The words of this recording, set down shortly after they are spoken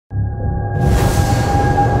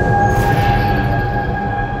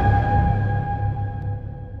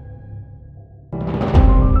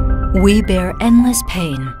We bear endless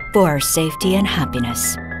pain for our safety and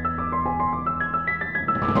happiness.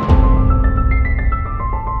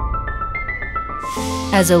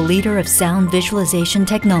 As a leader of sound visualization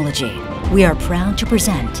technology, we are proud to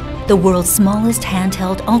present the world's smallest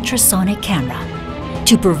handheld ultrasonic camera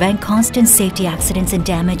to prevent constant safety accidents and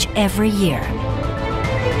damage every year.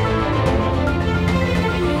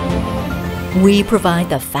 We provide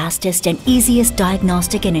the fastest and easiest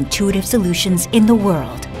diagnostic and intuitive solutions in the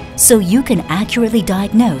world, so you can accurately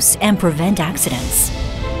diagnose and prevent accidents.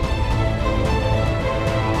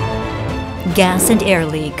 Gas and air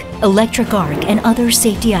leak, electric arc, and other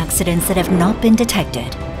safety accidents that have not been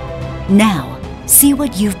detected. Now, see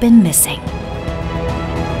what you've been missing.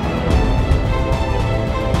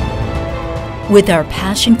 With our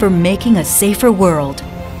passion for making a safer world,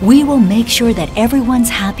 we will make sure that everyone's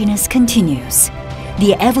happiness continues.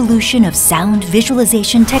 The evolution of sound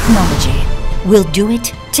visualization technology will do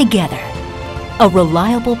it together. A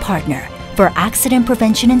reliable partner for accident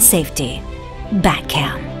prevention and safety.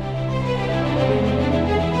 BATCAM.